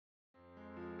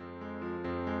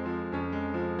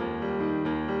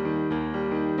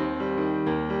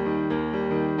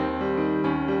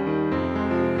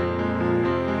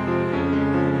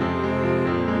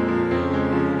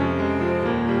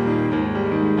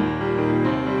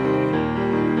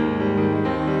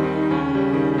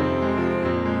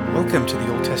Welcome to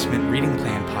the Old Testament Reading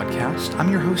Plan podcast.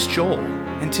 I'm your host, Joel,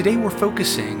 and today we're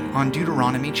focusing on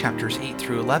Deuteronomy chapters 8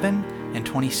 through 11 and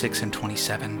 26 and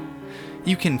 27.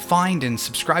 You can find and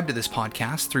subscribe to this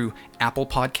podcast through Apple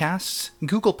Podcasts,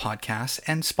 Google Podcasts,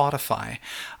 and Spotify.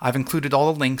 I've included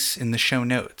all the links in the show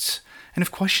notes. And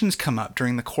if questions come up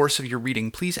during the course of your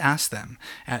reading, please ask them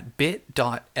at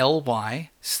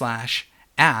bit.ly/ask-ot.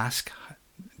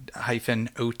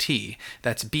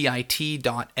 That's bit.ly/A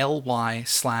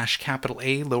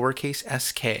lowercase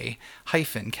sk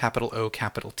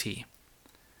 -O T.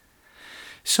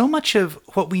 So much of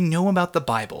what we know about the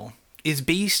Bible is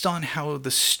based on how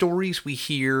the stories we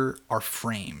hear are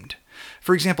framed.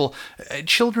 For example,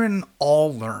 children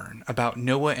all learn about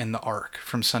Noah and the ark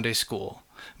from Sunday school,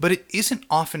 but it isn't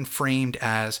often framed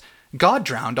as God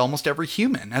drowned almost every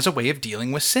human as a way of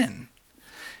dealing with sin.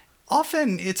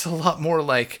 Often it's a lot more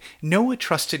like Noah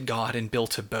trusted God and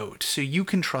built a boat, so you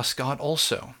can trust God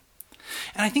also.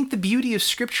 And I think the beauty of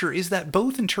Scripture is that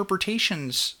both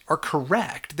interpretations are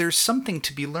correct. There's something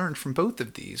to be learned from both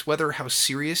of these, whether how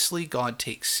seriously God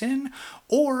takes sin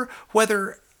or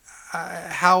whether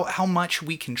how much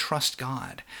we can trust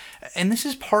God. And this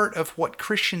is part of what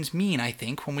Christians mean, I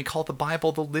think, when we call the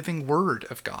Bible the living Word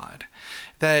of God.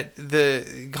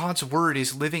 That God's Word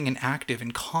is living and active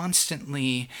and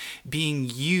constantly being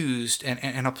used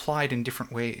and applied in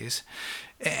different ways.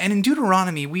 And in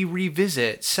Deuteronomy, we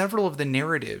revisit several of the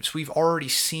narratives we've already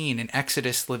seen in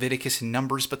Exodus, Leviticus, and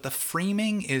Numbers, but the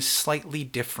framing is slightly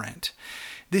different.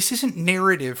 This isn't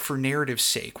narrative for narrative's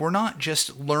sake. We're not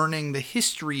just learning the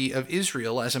history of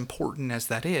Israel, as important as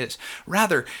that is.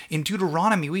 Rather, in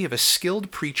Deuteronomy, we have a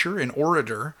skilled preacher and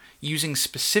orator using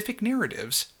specific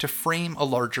narratives to frame a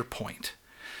larger point.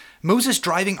 Moses'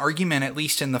 driving argument, at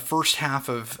least in the first half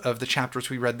of the chapters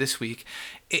we read this week,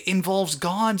 it involves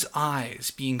God's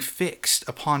eyes being fixed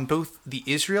upon both the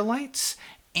Israelites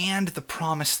and the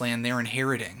promised land they're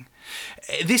inheriting.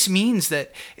 This means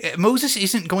that Moses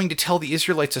isn't going to tell the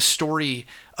Israelites a story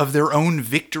of their own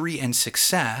victory and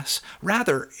success.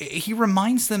 Rather, he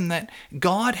reminds them that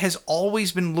God has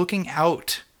always been looking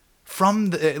out for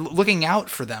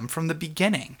them from the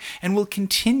beginning and will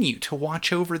continue to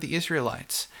watch over the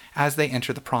Israelites as they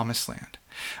enter the promised land.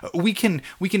 We can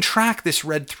track this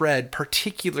red thread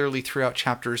particularly throughout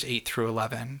chapters 8 through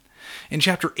 11. In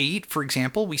chapter 8, for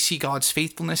example, we see God's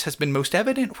faithfulness has been most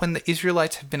evident when the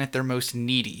Israelites have been at their most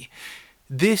needy.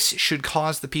 This should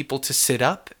cause the people to sit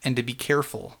up and to be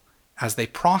careful as they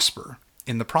prosper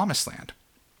in the promised land.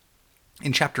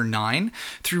 In chapter 9,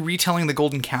 through retelling the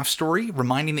golden calf story,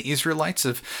 reminding the Israelites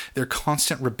of their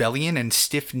constant rebellion and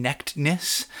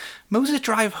stiff-neckedness, Moses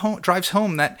drives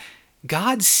home that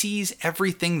God sees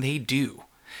everything they do.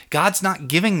 God's not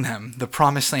giving them the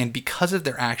promised land because of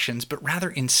their actions, but rather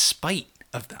in spite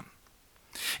of them.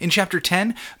 In chapter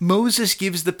 10, Moses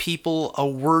gives the people a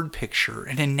word picture,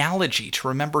 an analogy to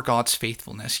remember God's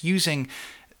faithfulness, using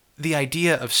the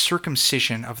idea of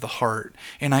circumcision of the heart,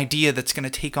 an idea that's going to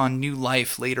take on new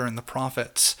life later in the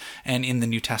prophets and in the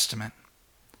New Testament.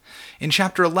 In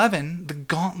chapter 11, the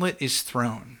gauntlet is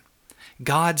thrown.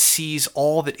 God sees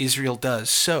all that Israel does,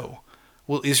 so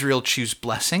will Israel choose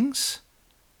blessings?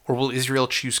 Or will Israel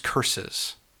choose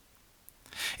curses?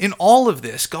 In all of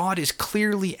this, God is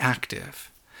clearly active.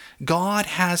 God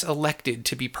has elected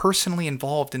to be personally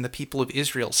involved in the people of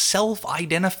Israel,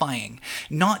 self-identifying,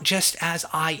 not just as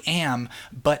I am,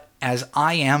 but as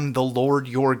I am the Lord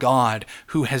your God,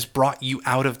 who has brought you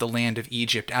out of the land of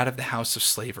Egypt, out of the house of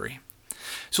slavery.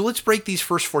 So let's break these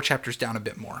first 4 chapters down a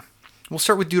bit more. We'll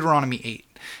start with Deuteronomy 8.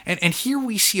 And here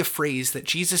we see a phrase that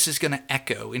Jesus is going to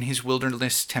echo in his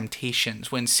wilderness temptations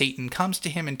when Satan comes to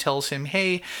him and tells him,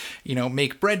 hey,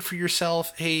 make bread for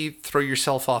yourself. Hey, throw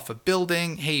yourself off a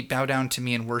building. Hey, bow down to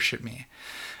me and worship me.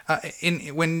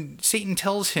 When Satan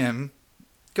tells him,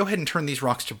 go ahead and turn these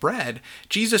rocks to bread,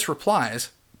 Jesus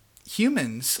replies,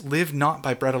 humans live not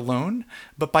by bread alone,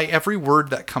 but by every word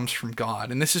that comes from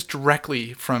God. And this is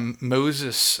directly from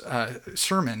Moses'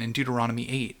 sermon in Deuteronomy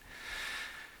 8.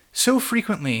 So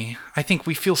frequently, I think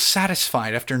we feel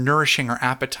satisfied after nourishing our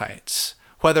appetites,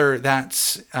 whether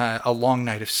that's a long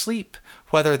night of sleep,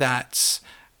 whether that's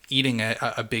eating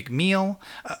a big meal.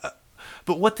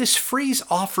 But what this phrase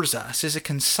offers us is a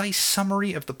concise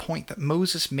summary of the point that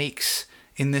Moses makes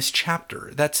in this chapter.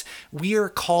 That's we are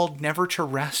called never to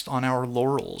rest on our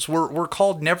laurels. We're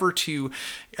called never to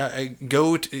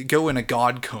go in a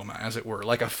God coma, as it were,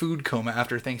 like a food coma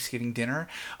after Thanksgiving dinner.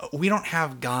 We don't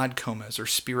have God comas or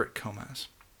spirit comas.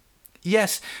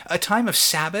 Yes, a time of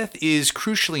Sabbath is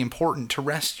crucially important to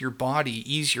rest your body,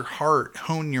 ease your heart,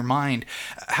 hone your mind.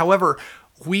 However,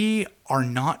 we are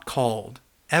not called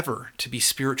ever to be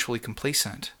spiritually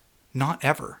complacent. Not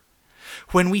ever.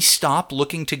 When we stop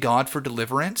looking to God for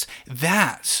deliverance,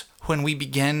 that's when we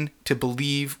begin to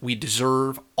believe we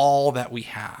deserve all that we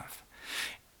have.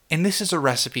 And this is a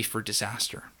recipe for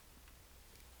disaster.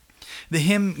 The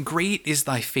hymn, "Great is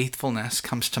Thy Faithfulness,"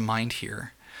 comes to mind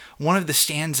here. One of the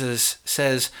stanzas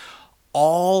says,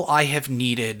 "All I have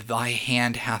needed Thy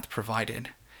hand hath provided.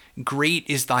 Great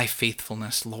is Thy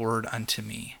faithfulness, Lord, unto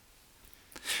me."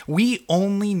 We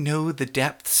only know the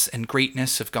depths and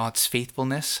greatness of God's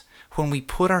faithfulness when we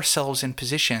put ourselves in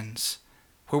positions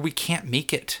where we can't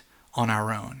make it on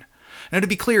our own. Now, to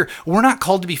be clear, we're not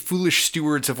called to be foolish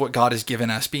stewards of what God has given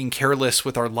us, being careless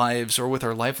with our lives or with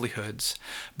our livelihoods.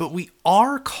 But we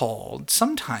are called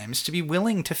sometimes to be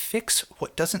willing to fix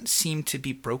what doesn't seem to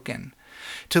be broken,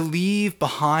 to leave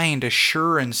behind a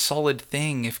sure and solid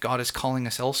thing if God is calling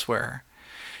us elsewhere.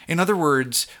 In other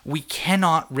words, we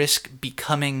cannot risk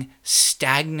becoming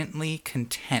stagnantly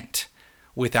content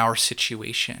with our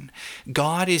situation.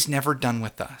 God is never done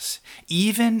with us.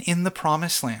 Even in the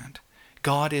promised land,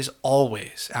 God is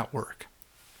always at work.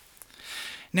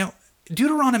 Now,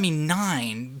 Deuteronomy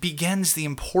 9 begins the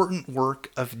important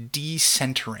work of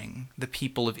decentering the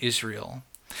people of Israel.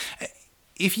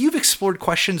 If you've explored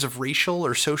questions of racial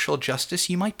or social justice,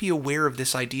 you might be aware of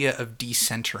this idea of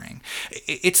decentering.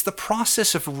 It's the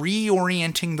process of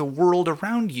reorienting the world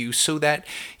around you so that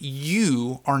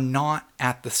you are not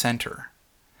at the center.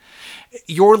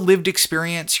 Your lived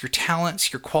experience, your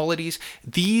talents, your qualities,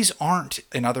 these aren't,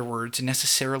 in other words,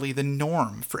 necessarily the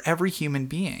norm for every human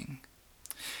being.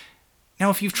 Now,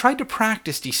 if you've tried to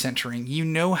practice decentering, you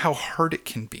know how hard it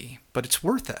can be, but it's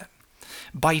worth it.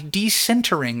 By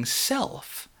decentering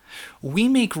self, we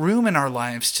make room in our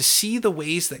lives to see the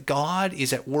ways that God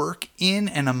is at work in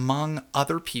and among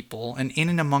other people and in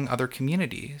and among other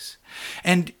communities.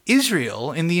 And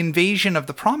Israel, in the invasion of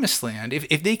the Promised Land,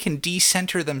 if they can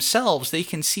decenter themselves, they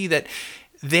can see that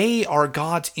they are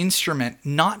God's instrument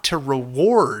not to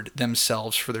reward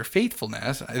themselves for their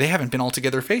faithfulness. They haven't been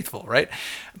altogether faithful, right?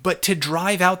 But to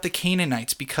drive out the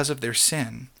Canaanites because of their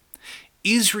sin.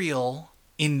 Israel,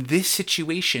 in this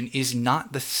situation, is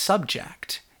not the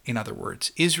subject. In other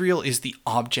words, Israel is the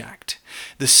object.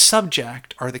 The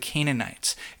subject are the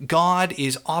Canaanites. God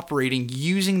is operating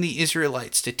using the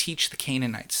Israelites to teach the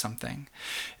Canaanites something.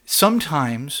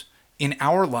 Sometimes in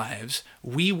our lives,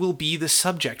 we will be the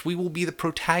subject. We will be the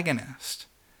protagonist.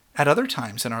 At other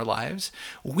times in our lives,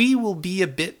 we will be a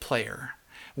bit player.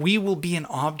 We will be an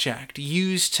object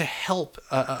used to help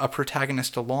a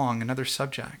protagonist along, another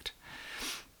subject.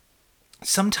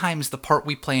 Sometimes the part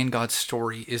we play in God's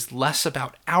story is less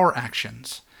about our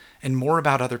actions and more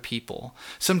about other people.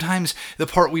 Sometimes the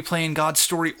part we play in God's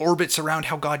story orbits around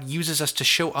how God uses us to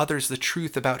show others the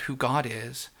truth about who God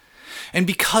is. And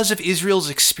because of Israel's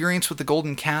experience with the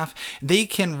golden calf, they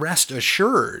can rest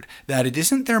assured that it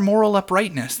isn't their moral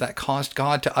uprightness that caused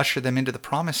God to usher them into the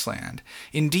promised land.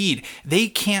 Indeed, they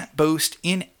can't boast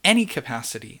in any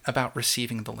capacity about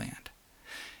receiving the land.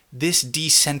 This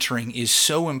decentering is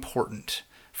so important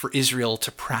for Israel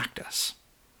to practice.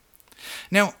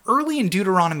 Now, early in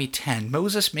Deuteronomy 10,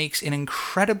 Moses makes an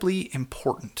incredibly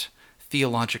important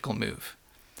theological move.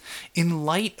 In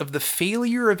light of the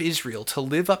failure of Israel to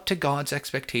live up to God's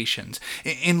expectations,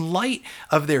 in light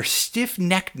of their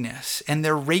stiff-neckedness and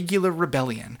their regular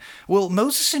rebellion, well,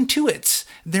 Moses intuits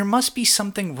there must be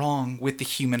something wrong with the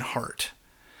human heart.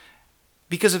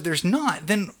 Because if there's not,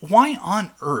 then why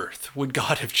on earth would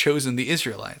God have chosen the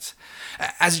Israelites?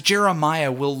 As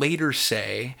Jeremiah will later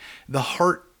say, the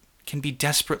heart can be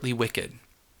desperately wicked.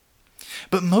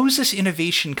 But Moses'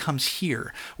 innovation comes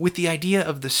here with the idea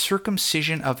of the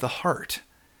circumcision of the heart.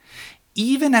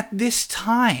 Even at this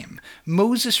time,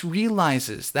 Moses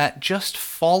realizes that just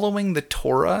following the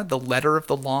Torah, the letter of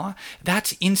the law,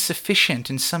 that's insufficient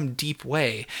in some deep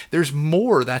way. There's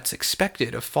more that's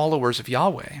expected of followers of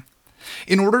Yahweh.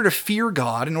 In order to fear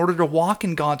God, in order to walk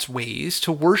in God's ways,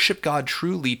 to worship God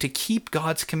truly, to keep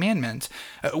God's commandments,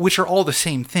 which are all the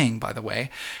same thing, by the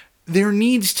way, there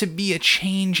needs to be a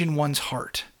change in one's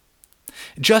heart.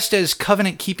 Just as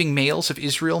covenant-keeping males of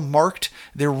Israel marked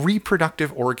their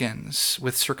reproductive organs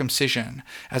with circumcision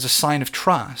as a sign of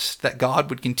trust that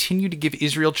God would continue to give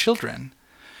Israel children,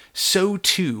 so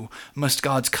too must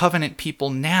God's covenant people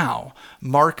now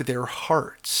mark their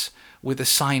hearts with a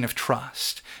sign of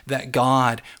trust that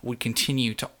God would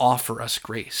continue to offer us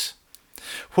grace.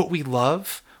 What we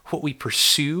love, what we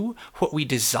pursue, what we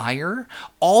desire,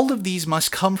 all of these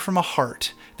must come from a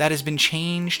heart that has been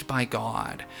changed by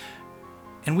God.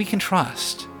 And we can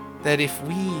trust that if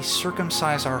we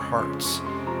circumcise our hearts,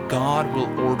 God will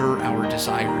order our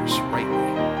desires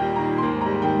rightly.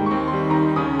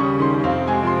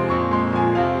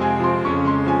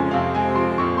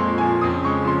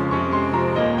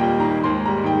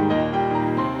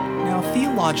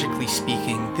 theologically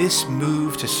speaking, this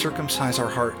move to circumcise our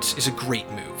hearts is a great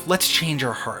move. Let's change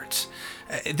our hearts.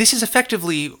 This is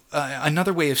effectively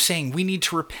another way of saying we need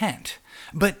to repent.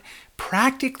 But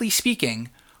practically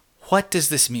speaking, what does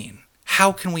this mean?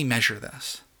 How can we measure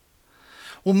this?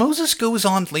 Well, Moses goes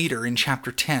on later in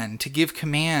chapter 10 to give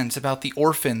commands about the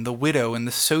orphan, the widow, and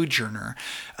the sojourner.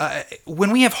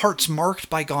 When we have hearts marked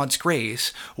by God's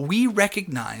grace, we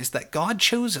recognize that God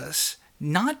chose us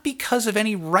not because of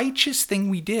any righteous thing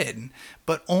we did,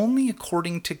 but only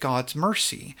according to God's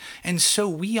mercy. And so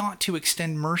we ought to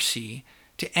extend mercy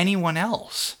to anyone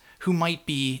else who might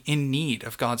be in need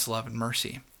of God's love and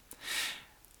mercy.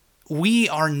 We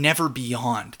are never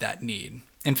beyond that need.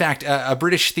 In fact, a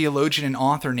British theologian and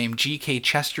author named G.K.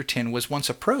 Chesterton was once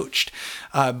approached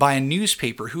by a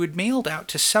newspaper who had mailed out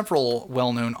to several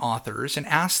well-known authors and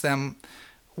asked them,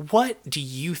 "What do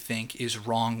you think is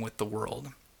wrong with the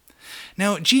world?"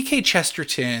 Now, G.K.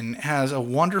 Chesterton has a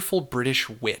wonderful British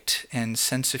wit and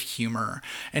sense of humor,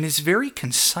 and is very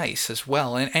concise as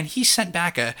well. And he sent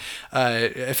back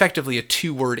effectively a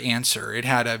two-word answer. It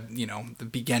had the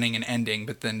beginning and ending,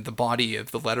 but then the body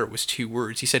of the letter was two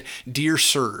words. He said, "Dear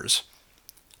Sirs,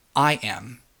 I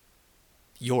am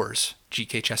yours,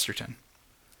 G.K. Chesterton."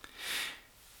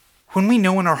 When we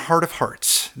know in our heart of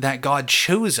hearts that God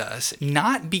chose us,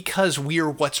 not because we're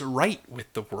what's right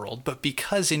with the world, but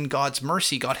because in God's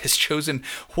mercy, God has chosen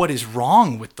what is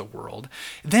wrong with the world,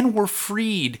 then we're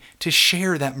freed to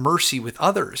share that mercy with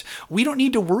others. We don't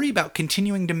need to worry about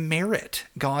continuing to merit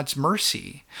God's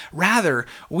mercy. Rather,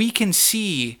 we can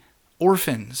see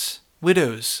orphans,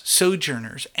 widows,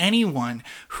 sojourners, anyone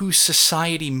whose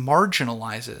society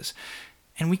marginalizes,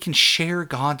 and we can share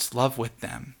God's love with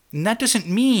them. And that doesn't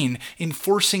mean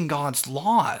enforcing God's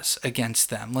laws against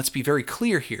them. Let's be very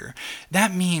clear here.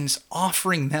 That means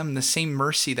offering them the same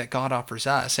mercy that God offers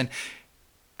us. And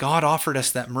God offered us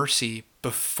that mercy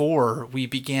before we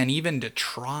began even to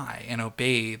try and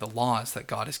obey the laws that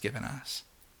God has given us.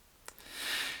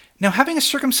 Now, having a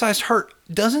circumcised heart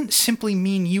doesn't simply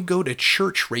mean you go to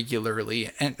church regularly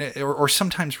or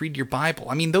sometimes read your Bible.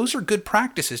 I mean, those are good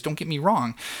practices, don't get me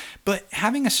wrong. But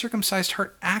having a circumcised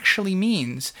heart actually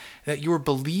means that your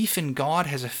belief in God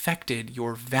has affected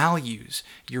your values,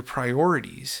 your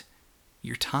priorities,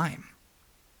 your time.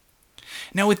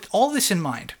 Now, with all this in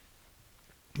mind,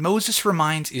 Moses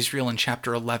reminds Israel in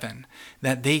chapter 11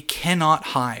 that they cannot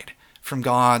hide from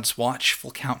God's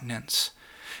watchful countenance.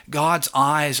 God's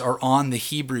eyes are on the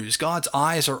Hebrews. God's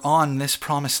eyes are on this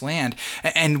promised land.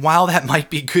 And while that might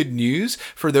be good news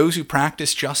for those who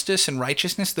practice justice and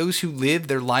righteousness, those who live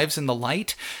their lives in the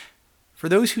light, for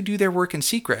those who do their work in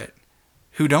secret,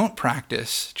 who don't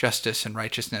practice justice and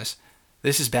righteousness,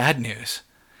 this is bad news.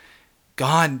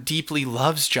 God deeply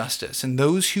loves justice, and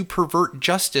those who pervert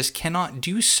justice cannot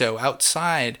do so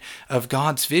outside of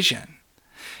God's vision.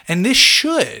 And this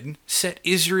should set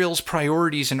Israel's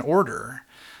priorities in order.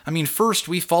 I mean, first,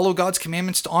 we follow God's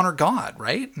commandments to honor God,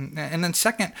 right? And then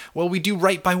second, well, we do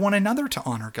right by one another to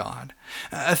honor God.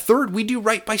 Third, we do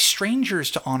right by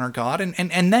strangers to honor God.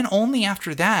 And then only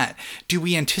after that do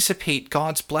we anticipate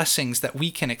God's blessings that we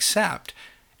can accept,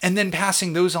 and then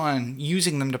passing those on,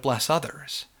 using them to bless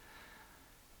others.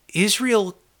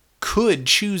 Israel could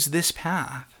choose this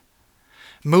path.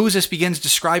 Moses begins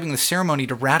describing the ceremony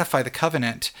to ratify the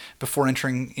covenant before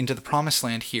entering into the promised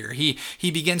land here. He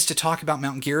begins to talk about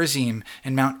Mount Gerizim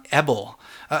and Mount Ebal.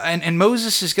 And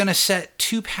Moses is going to set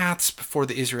two paths before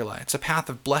the Israelites, a path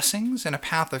of blessings and a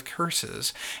path of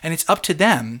curses. And it's up to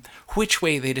them which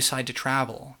way they decide to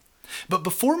travel. But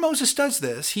before Moses does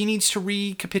this, he needs to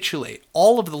recapitulate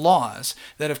all of the laws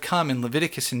that have come in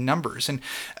Leviticus and Numbers. And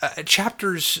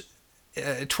chapters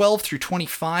 12 through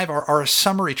 25 are a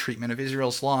summary treatment of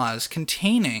Israel's laws,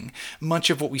 containing much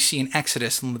of what we see in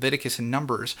Exodus and Leviticus and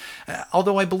Numbers,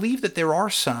 although I believe that there are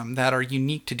some that are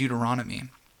unique to Deuteronomy.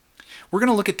 We're going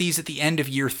to look at these at the end of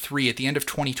year 3, at the end of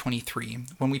 2023,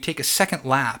 when we take a second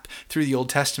lap through the Old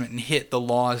Testament and hit the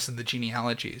laws and the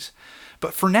genealogies.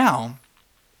 But for now,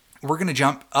 we're going to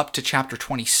jump up to chapter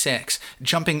 26,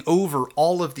 jumping over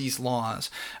all of these laws,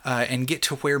 and get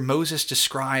to where Moses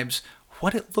describes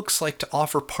what it looks like to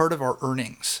offer part of our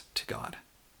earnings to God.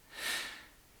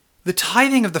 The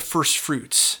tithing of the first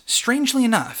fruits, strangely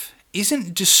enough,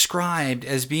 isn't described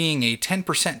as being a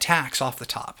 10% tax off the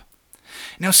top.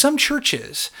 Now, some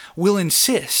churches will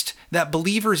insist that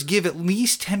believers give at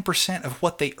least 10% of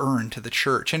what they earn to the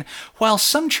church. And while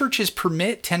some churches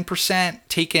permit 10%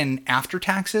 taken after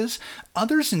taxes,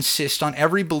 others insist on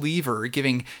every believer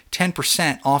giving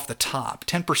 10% off the top,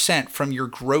 10% from your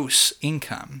gross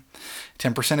income,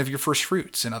 10% of your first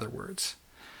fruits, in other words.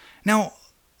 Now,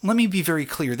 let me be very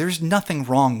clear. There's nothing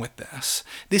wrong with this.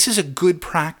 This is a good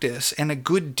practice and a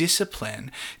good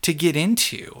discipline to get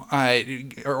into,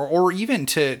 or even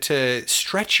to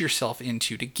stretch yourself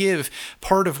into, to give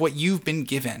part of what you've been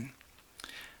given.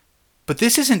 But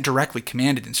this isn't directly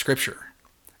commanded in Scripture.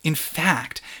 In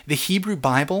fact, the Hebrew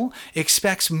Bible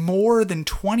expects more than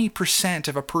 20%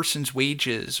 of a person's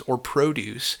wages or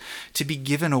produce to be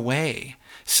given away,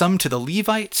 some to the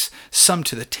Levites, some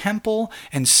to the temple,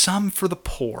 and some for the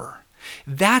poor.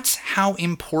 That's how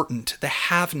important the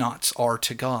have-nots are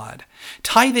to God.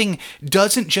 Tithing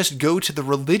doesn't just go to the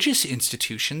religious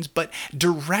institutions, but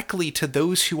directly to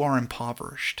those who are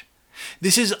impoverished.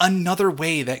 This is another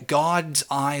way that God's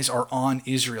eyes are on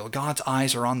Israel. God's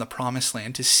eyes are on the Promised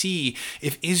Land to see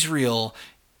if Israel,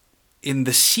 in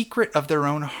the secret of their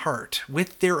own heart,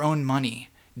 with their own money,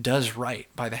 does right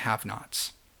by the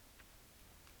have-nots.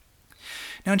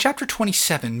 Now in chapter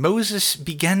 27, Moses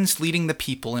begins leading the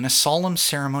people in a solemn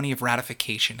ceremony of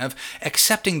ratification, of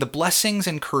accepting the blessings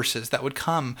and curses that would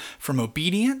come from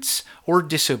obedience or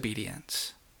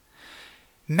disobedience.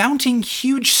 Mounting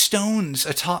huge stones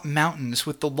atop mountains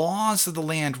with the laws of the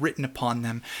land written upon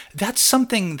them, that's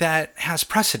something that has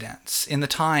precedence in the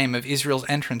time of Israel's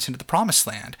entrance into the Promised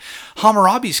Land.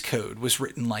 Hammurabi's code was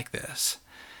written like this.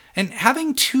 And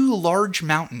having two large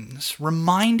mountains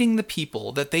reminding the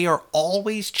people that they are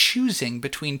always choosing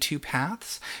between two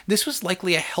paths, this was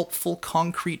likely a helpful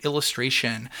concrete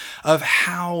illustration of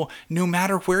how, no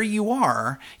matter where you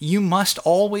are, you must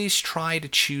always try to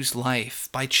choose life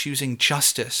by choosing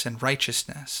justice and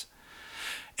righteousness.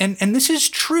 And this is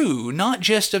true not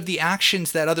just of the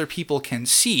actions that other people can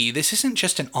see. This isn't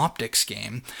just an optics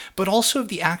game, but also of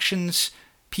the actions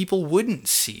people wouldn't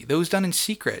see, those done in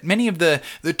secret. Many of the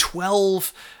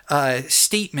 12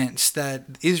 statements that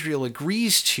Israel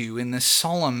agrees to in this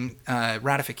solemn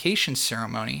ratification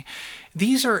ceremony,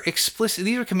 these are explicit.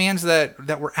 These are commands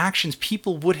that were actions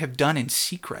people would have done in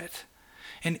secret.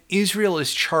 And Israel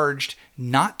is charged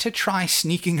not to try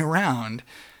sneaking around,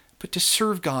 but to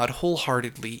serve God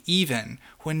wholeheartedly, even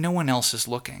when no one else is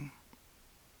looking.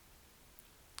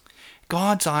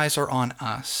 God's eyes are on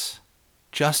us,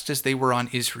 just as they were on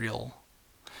Israel.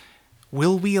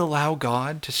 Will we allow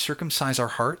God to circumcise our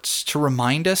hearts, to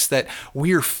remind us that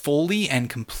we are fully and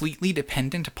completely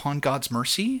dependent upon God's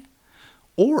mercy?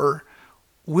 Or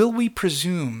will we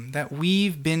presume that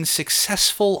we've been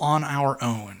successful on our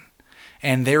own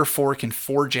and therefore can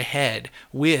forge ahead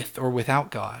with or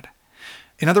without God?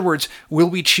 In other words, will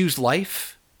we choose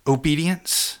life,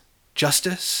 obedience,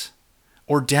 justice,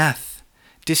 or death,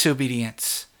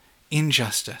 disobedience,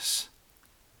 injustice?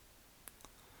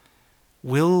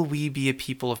 Will we be a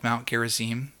people of Mount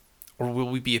Gerizim, or will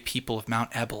we be a people of Mount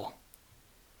Ebal?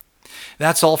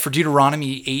 That's all for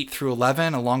Deuteronomy 8 through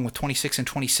 11, along with 26 and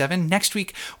 27. Next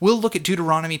week, we'll look at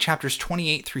Deuteronomy chapters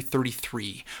 28 through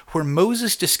 33, where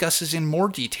Moses discusses in more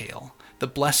detail the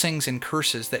blessings and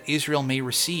curses that Israel may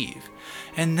receive,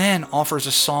 and then offers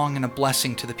a song and a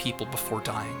blessing to the people before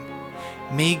dying.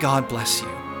 May God bless you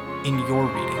in your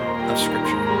reading of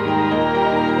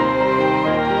Scripture.